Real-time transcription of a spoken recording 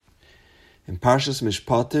In Parshas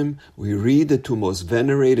Mishpatim, we read the two most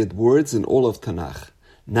venerated words in all of Tanakh,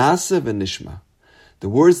 Nasa v'Nishma, the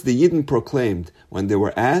words the Yidden proclaimed when they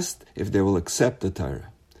were asked if they will accept the Torah.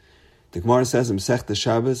 The Gemara says in Masechta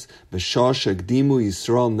Shabbos, B'shah shegdimu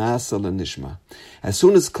Yisrael Nasa l'Nishma. As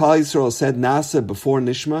soon as Klal Yisrael said Nasa before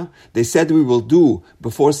Nishma, they said we will do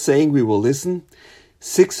before saying we will listen.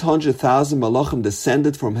 600,000 malachim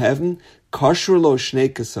descended from heaven, kasher lo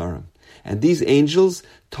shnei kesarim. And these angels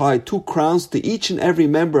tied 2 crowns to each and every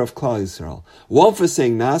member of Klal Yisrael, one for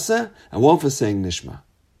saying Nasa and one for saying Nishma.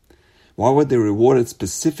 Why were they rewarded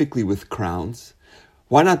specifically with crowns?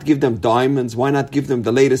 Why not give them diamonds? Why not give them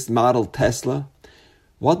the latest model Tesla?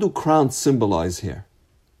 What do crowns symbolize here?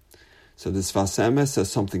 So this Sfas Emes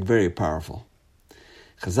says something very powerful.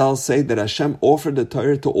 Chazal say that Hashem offered the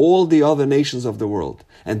Torah to all the other nations of the world,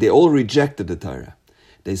 and they all rejected the Torah.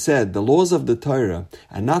 They said the laws of the Torah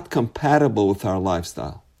are not compatible with our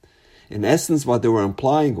lifestyle. In essence, what they were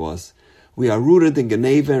implying was, we are rooted in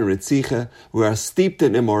Geneva and Ritzicha, we are steeped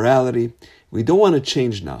in immorality, we don't want to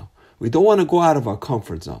change now. We don't want to go out of our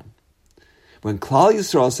comfort zone. When Klal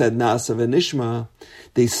Yisrael said Nasa v'Nishma,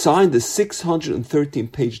 they signed a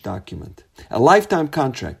 613-page document, a lifetime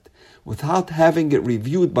contract, without having it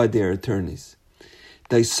reviewed by their attorneys.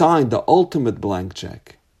 They signed the ultimate blank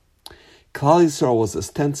check. Klal Yisrael was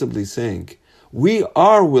ostensibly saying, we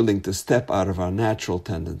are willing to step out of our natural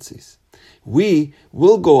tendencies. We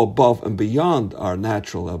will go above and beyond our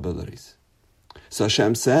natural abilities. So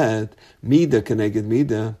Hashem said, Mida keneged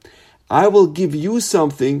Mida, I will give you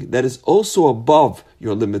something that is also above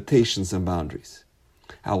your limitations and boundaries.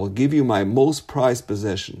 I will give you my most prized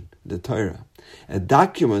possession, the Torah, a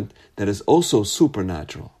document that is also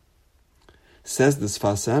supernatural. Says the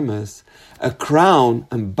Sfas Emes, a crown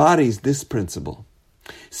embodies this principle.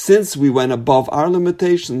 Since we went above our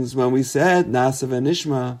limitations when we said Nasa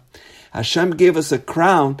v'Nishma, Hashem gave us a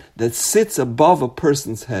crown that sits above a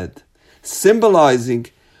person's head, symbolizing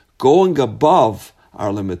going above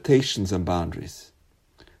our limitations and boundaries.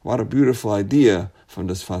 What a beautiful idea from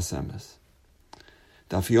the Sfas Emes.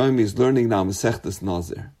 Daf Yomi is learning now Masechtas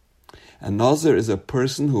Nazir. A Nazir is a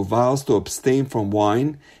person who vows to abstain from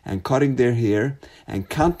wine and cutting their hair and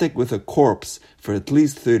contact with a corpse for at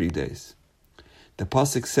least 30 days. The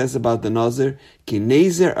Pasuk says about the Nazir, Ki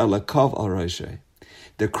nezer alakav al roshei.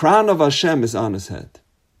 The crown of Hashem is on his head.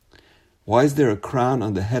 Why is there a crown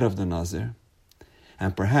on the head of the Nazir?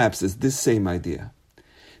 And perhaps it's this same idea.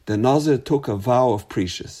 The Nazir took a vow of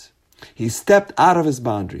precious. He stepped out of his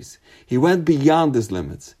boundaries. He went beyond his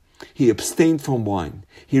limits. He abstained from wine.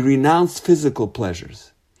 He renounced physical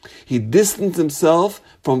pleasures. He distanced himself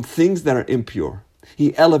from things that are impure.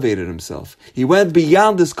 He elevated himself. He went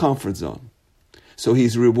beyond his comfort zone. So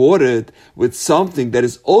he's rewarded with something that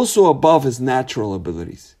is also above his natural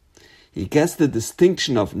abilities. He gets the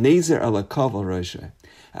distinction of Nezer alakav al roshei,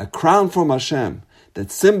 a crown from Hashem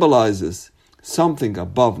that symbolizes something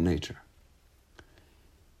above nature.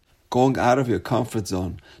 Going out of your comfort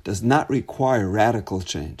zone does not require radical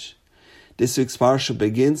change. This week's parsha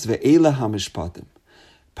begins Ve'ela HaMishpatim.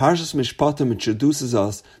 Parshas Mishpatim introduces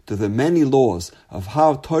us to the many laws of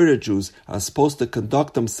how Torah Jews are supposed to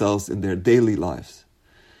conduct themselves in their daily lives.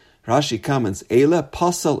 Rashi comments, Eila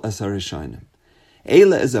pasal es harishayim.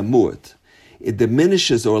 Eila is a mu'at. It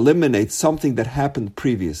diminishes or eliminates something that happened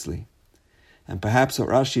previously. And perhaps what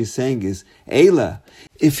Rashi is saying is, Eila,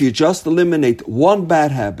 if you just eliminate one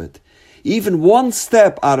bad habit, even one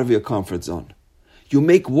step out of your comfort zone, you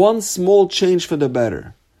make one small change for the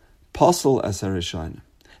better. Pasal es harishayim.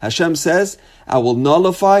 Hashem says, I will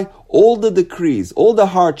nullify all the decrees, all the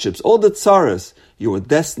hardships, all the tzaras you were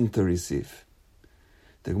destined to receive.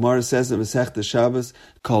 The Gemara says in Masechta Shabbos,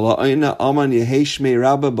 whoever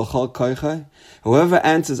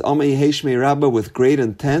answers Ama Yehei Rabba with great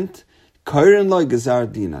intent, in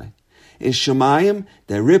Shemayim,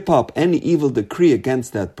 they rip up any evil decree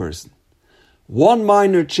against that person. One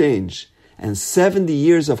minor change, and 70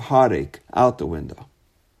 years of heartache out the window.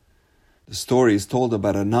 The story is told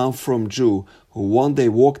about a non-frum Jew who one day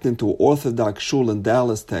walked into an Orthodox shul in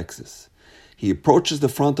Dallas, Texas. He approaches the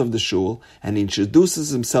front of the shul and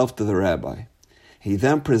introduces himself to the rabbi. He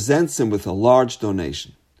then presents him with a large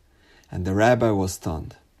donation. And the rabbi was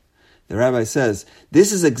stunned. The rabbi says,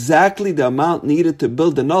 this is exactly the amount needed to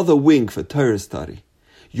build another wing for Torah study.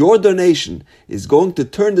 Your donation is going to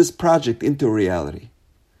turn this project into reality.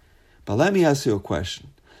 But let me ask you a question.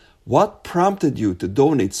 What prompted you to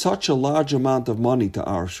donate such a large amount of money to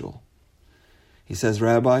our shul? He says,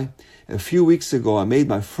 Rabbi, a few weeks ago I made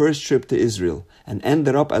my first trip to Israel and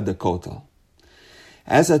ended up at the Kotel.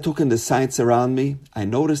 As I took in the sights around me, I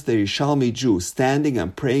noticed a Yerushalmi Jew standing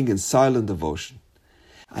and praying in silent devotion.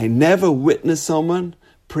 I never witnessed someone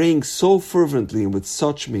praying so fervently and with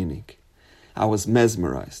such meaning. I was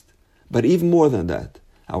mesmerized. But even more than that,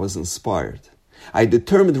 I was inspired. I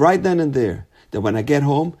determined right then and there that when I get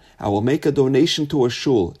home, I will make a donation to a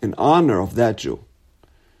shul in honor of that Jew.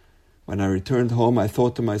 When I returned home, I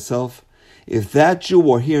thought to myself, if that Jew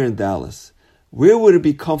were here in Dallas, where would it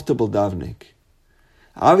be comfortable davening?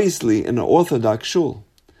 Obviously, in an Orthodox shul.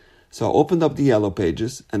 So I opened up the Yellow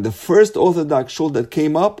Pages, and the first Orthodox shul that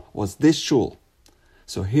came up was this shul.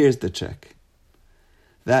 So here's the check.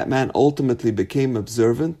 That man ultimately became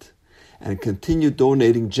observant and continued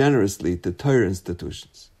donating generously to Torah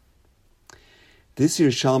institutions. This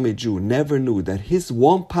Yerushalmi Jew never knew that his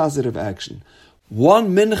one positive action,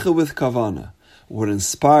 one mincha with kavana, would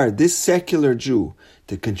inspire this secular Jew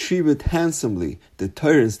to contribute handsomely to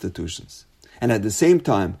Torah institutions, and at the same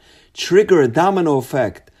time trigger a domino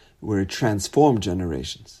effect where it transformed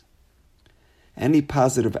generations. Any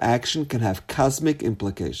positive action can have cosmic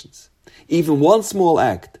implications. Even one small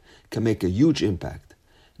act can make a huge impact,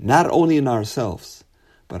 not only in ourselves,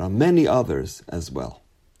 but on many others as well.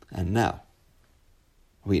 And now,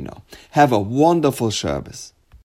 we know. Have a wonderful Shabbos.